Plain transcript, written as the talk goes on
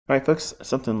All right, folks,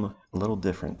 something a little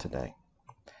different today.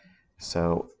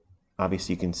 So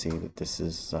obviously you can see that this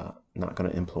is not going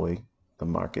to employ the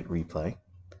market replay.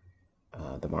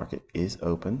 The market is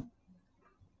open.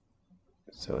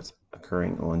 So it's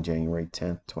occurring on January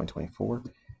 10th, 2024.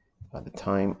 The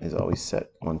time is always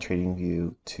set on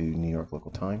TradingView to New York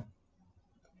local time.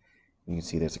 You can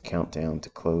see there's a countdown to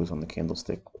close on the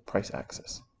candlestick price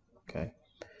axis. Okay,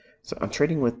 so I'm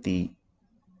trading with the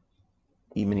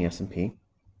E-mini S&P,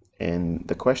 and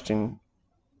the question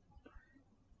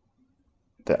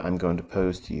that I'm going to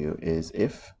pose to you is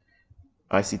if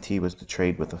ICT was to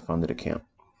trade with a funded account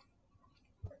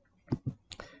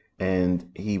and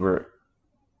he was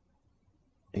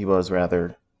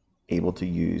rather able to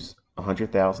use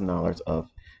 $100,000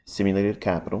 of simulated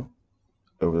capital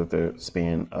over the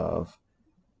span of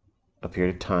a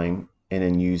period of time, and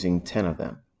then using 10 of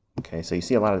them. Okay, so you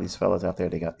see a lot of these fellas out there,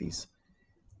 they got these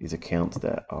accounts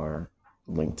that are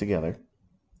linked together,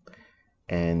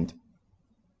 and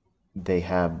they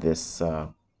have this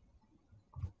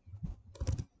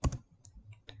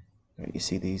you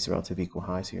see these relative equal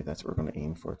highs here. That's what we're going to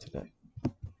aim for today.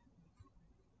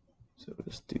 So we'll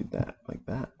just do that like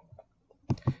that.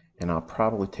 And I'll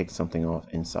probably take something off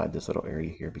inside this little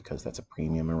area here because that's a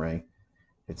premium array.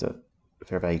 It's a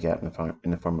fair value gap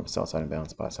in the form of sell side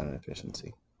imbalance, buy side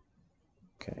inefficiency.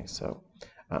 Okay, so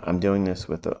I'm doing this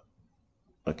with an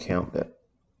account that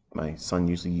my son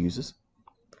usually uses.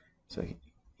 So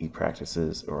he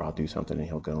practices, or I'll do something and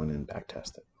he'll go in and back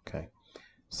test it. Okay,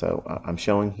 so I'm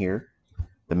showing here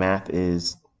the math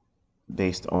is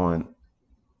based on,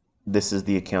 this is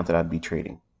the account that I'd be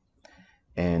trading.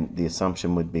 And the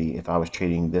assumption would be if I was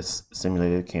trading this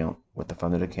simulated account with the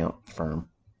funded account firm,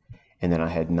 and then I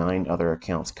had 9 other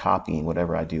accounts copying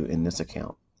whatever I do in this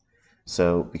account.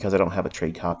 So because I don't have a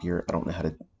trade copier, I don't even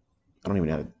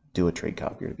know how to do a trade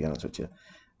copier, to be honest with you.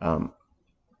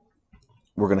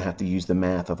 We're going to have to use the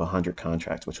math of 100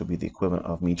 contracts, which will be the equivalent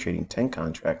of me trading 10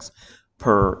 contracts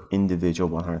per individual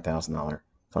 $100,000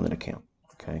 funded account.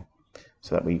 Okay,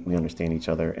 so that we understand each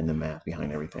other and the math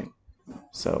behind everything.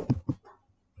 So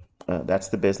that's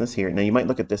the business here. Now you might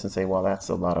look at this and say, well, that's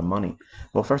a lot of money.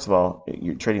 Well, first of all,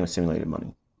 you're trading with simulated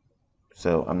money.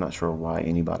 So I'm not sure why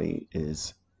anybody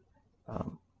is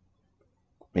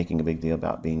making a big deal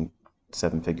about being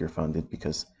 7-figure funded,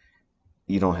 because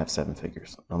you don't have 7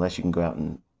 figures. Unless you can go out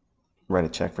and write a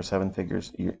check for 7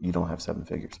 figures, you don't have 7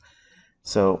 figures.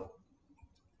 So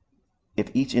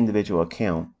if each individual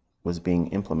account was being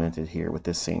implemented here with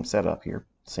this same setup here,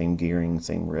 same gearing,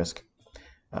 same risk,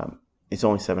 it's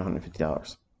only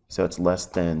 $750. So it's less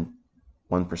than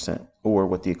 1%, or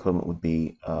what the equivalent would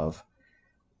be of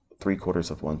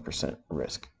 0.75%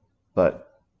 risk. But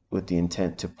with the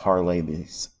intent to parlay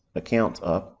these accounts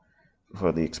up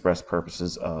for the express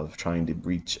purposes of trying to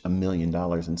reach $1 million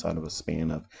inside of a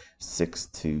span of 6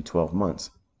 to 12 months.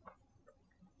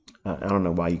 I don't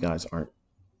know why you guys aren't,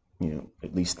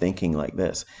 at least thinking like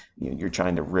this. You're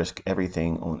trying to risk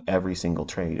everything on every single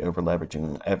trade, over leveraging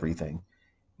on everything,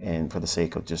 and for the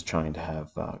sake of just trying to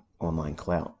have online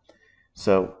clout.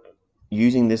 So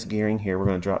using this gearing here, we're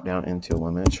going to drop down into a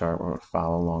 1-minute chart. We're going to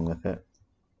follow along with it.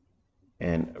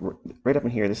 And right up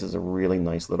in here, this is a really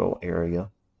nice little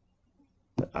area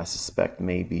that I suspect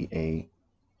may be a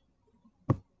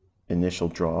initial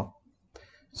draw.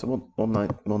 So we'll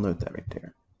note that right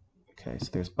there. Okay, so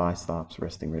there's buy stops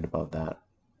resting right above that.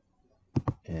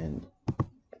 And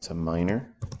it's a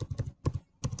minor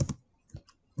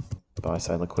buy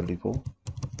side liquidity pool.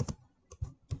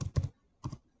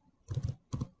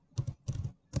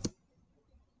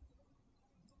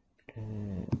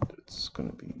 And it's going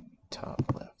to be top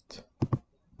left.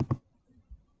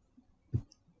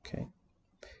 Okay.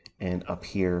 And up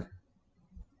here,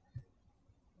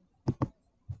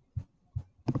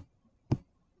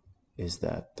 is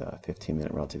that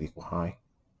 15-minute relative equal high.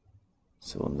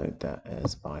 So we'll note that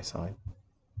as buy side.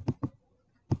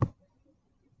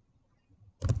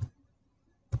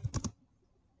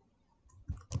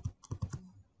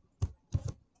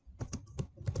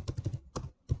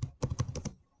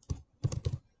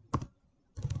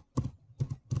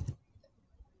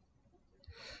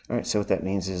 All right, so what that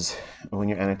means is when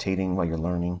you're annotating while you're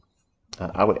learning,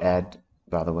 I would add,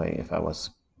 by the way, if I was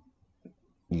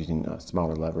using a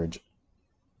smaller leverage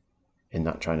and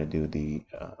not trying to do the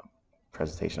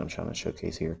presentation I'm trying to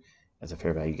showcase here as a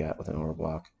fair value gap with an order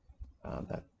block,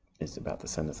 that is about to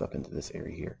send us up into this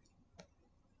area here.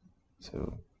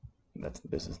 So that's the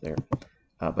business there.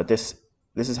 But this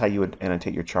is how you would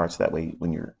annotate your charts. That way,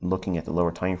 when you're looking at the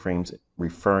lower time frames,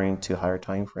 referring to higher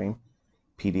time frame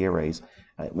PD arrays,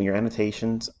 when your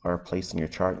annotations are placed in your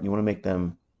chart, you want to make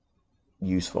them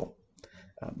useful,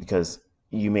 because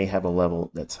you may have a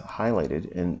level that's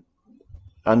highlighted, and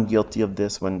I'm guilty of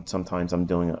this when sometimes I'm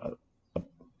doing a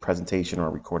presentation or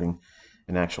recording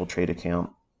an actual trade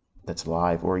account that's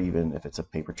live, or even if it's a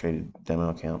paper traded demo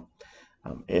account.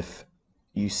 If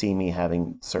you see me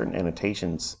having certain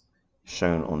annotations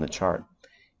shown on the chart,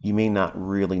 you may not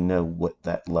really know what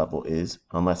that level is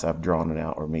unless I've drawn it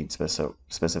out or made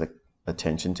specific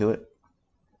attention to it.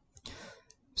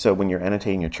 So when you're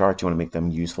annotating your charts, you want to make them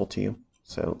useful to you.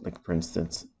 So like for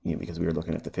instance, because we were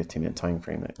looking at the 15-minute time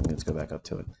frame, let's go back up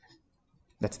to it.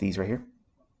 That's these right here.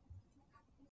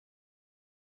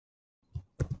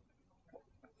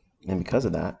 And because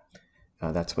of that,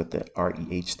 that's what the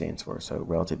REH stands for. So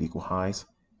relative equal highs,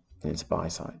 and it's buy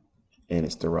side, and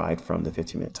it's derived from the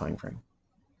 15-minute time frame.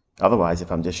 Otherwise,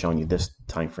 if I'm just showing you this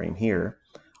time frame here,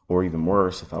 or even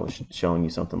worse, if I was showing you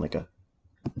something like a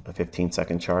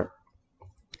 15-second chart,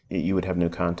 you would have no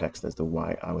context as to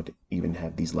why I would even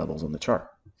have these levels on the chart.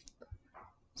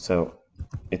 So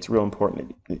it's real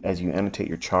important as you annotate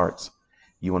your charts,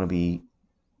 you want to be,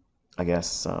 I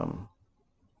guess,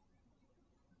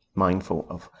 mindful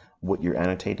of what you're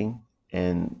annotating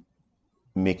and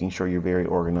making sure you're very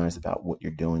organized about what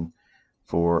you're doing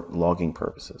for logging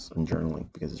purposes and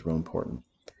journaling, because it's real important.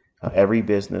 Every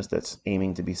business that's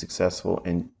aiming to be successful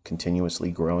and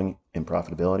continuously growing in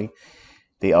profitability,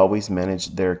 they always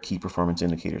manage their key performance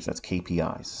indicators. That's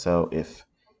KPIs. So if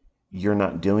you're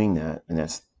not doing that, and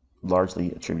that's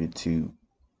largely attributed to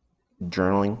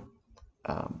journaling,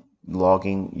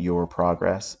 logging your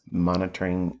progress,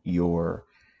 monitoring your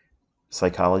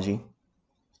psychology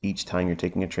each time you're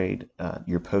taking a trade,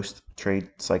 your post-trade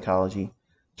psychology,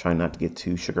 trying not to get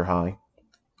too sugar high,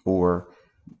 or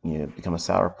become a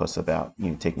sourpuss about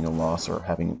taking a loss or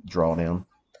having drawdown.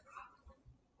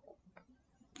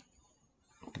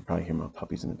 You can probably hear my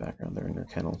puppies in the background. They're in their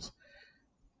kennels.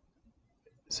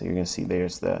 So you're going to see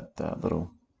there's that little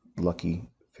lucky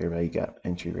fair value gap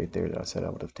entry right there that I said I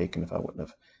would have taken if I wouldn't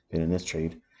have been in this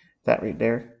trade. That right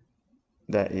there,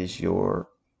 that is your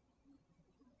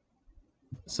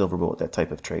silver bullet, that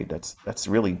type of trade. That's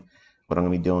really what I'm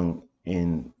going to be doing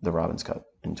in the Robbins Cup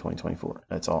in 2024.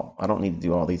 That's all. I don't need to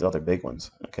do all these other big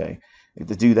ones. Okay,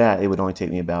 to do that, it would only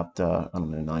take me about I don't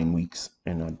know, 9 weeks,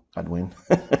 and I'd win.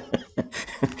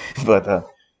 But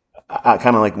I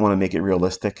kind of want to make it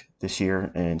realistic this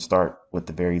year and start with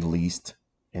the very least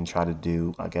and try to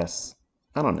do, I guess,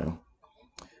 I don't know,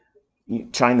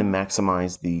 trying to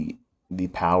maximize the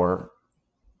power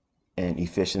and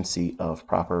efficiency of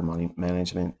proper money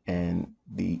management and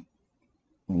the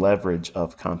leverage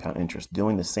of compound interest,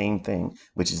 doing the same thing,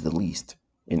 which is the least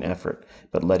in effort,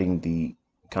 but letting the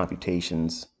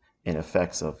computations and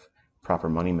effects of proper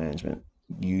money management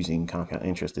using compound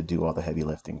interest to do all the heavy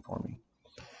lifting for me.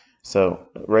 So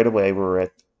right away, we're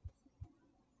at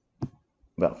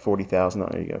about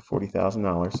 $40,000. There you go,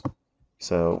 $40,000.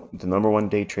 So the #1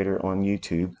 day trader on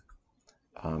YouTube,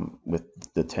 with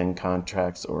the 10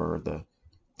 contracts or the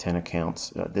 10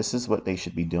 accounts, this is what they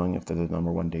should be doing if they're the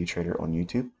 #1 day trader on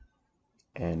YouTube.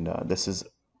 And this is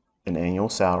an annual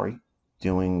salary,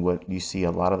 doing what you see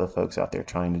a lot of the folks out there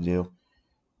trying to do.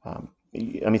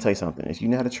 Let me tell you something. If you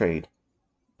know how to trade,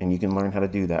 and you can learn how to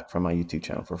do that from my YouTube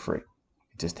channel for free,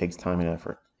 it just takes time and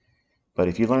effort. But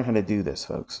if you learn how to do this,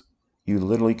 folks, you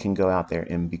literally can go out there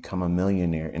and become a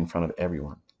millionaire in front of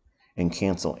everyone and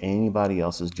cancel anybody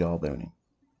else's jawboning.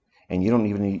 And you don't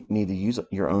even need to use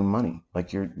your own money. Like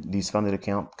these funded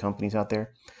account companies out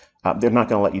there, they're not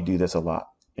going to let you do this a lot,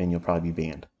 and you'll probably be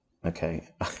banned. Okay.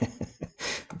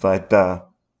 But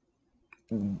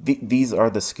these are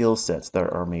the skill sets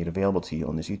that are made available to you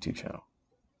on this YouTube channel.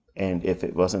 And if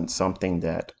it wasn't something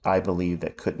that I believe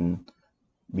that couldn't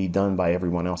be done by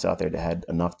everyone else out there that had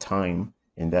enough time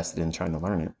invested in trying to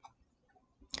learn it,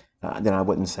 then I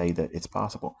wouldn't say that it's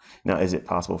possible. Now, is it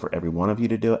possible for every one of you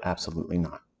to do it? Absolutely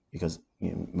not. Because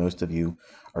most of you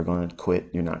are going to quit.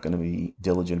 You're not going to be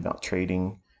diligent about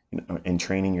trading and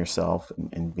training yourself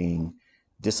and being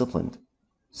disciplined.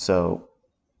 So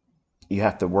you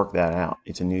have to work that out.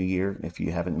 It's a new year. If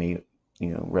you haven't made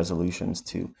resolutions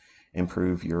to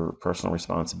improve your personal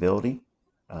responsibility,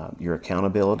 your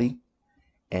accountability,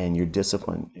 and your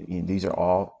discipline, these are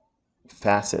all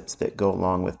facets that go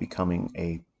along with becoming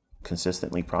a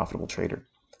consistently profitable trader.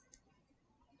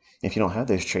 If you don't have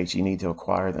those traits, you need to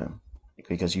acquire them,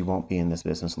 because you won't be in this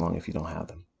business long if you don't have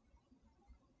them.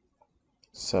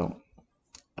 So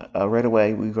right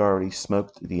away, we've already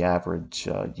smoked the average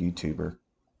YouTuber,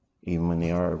 even when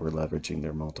they are over leveraging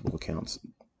their multiple accounts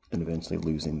and eventually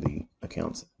losing the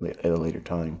accounts at a later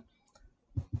time.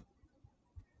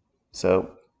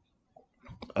 So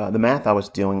The math I was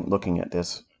doing, looking at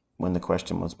this when the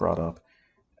question was brought up,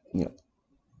 you know,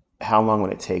 how long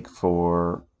would it take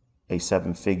for a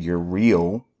 7-figure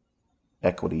real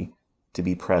equity to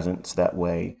be present, so that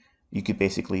way you could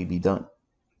basically be done.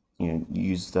 You know,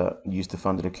 use the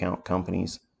funded account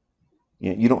companies.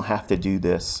 You don't have to do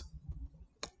this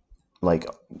like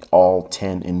all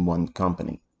 10 in one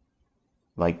company.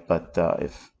 Like, but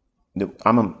if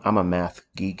I'm a math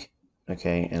geek,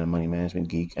 okay, and a money management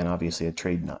geek, and obviously a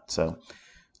trade nut. So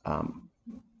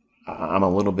I'm a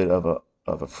little bit of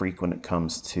a freak when it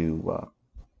comes to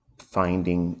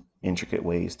finding intricate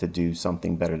ways to do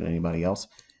something better than anybody else.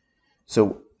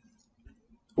 So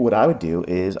what I would do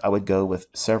is I would go with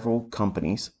several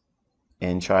companies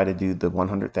and try to do the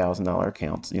 $100,000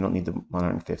 accounts. You don't need the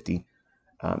 150.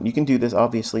 You can do this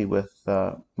obviously with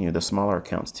the smaller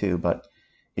accounts too, but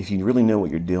if you really know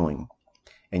what you're doing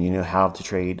and you know how to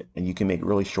trade, and you can make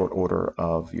really short order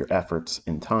of your efforts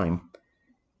in time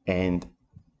and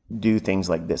do things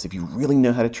like this. If you really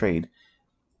know how to trade,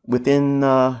 within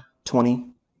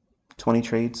 20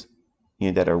 trades,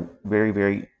 that are very,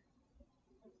 very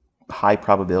high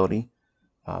probability,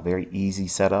 very easy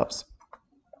setups.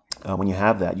 When you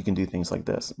have that, you can do things like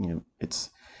this.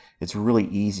 It's really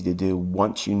easy to do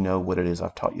once you know what it is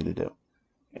I've taught you to do.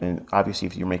 And obviously,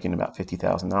 if you're making about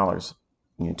 $50,000,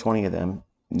 20 of them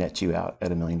net you out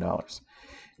at $1 million.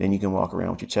 Then you can walk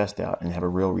around with your chest out and have a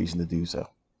real reason to do so.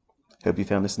 Hope you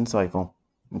found this insightful.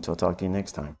 Until I talk to you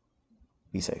next time,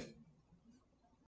 be safe.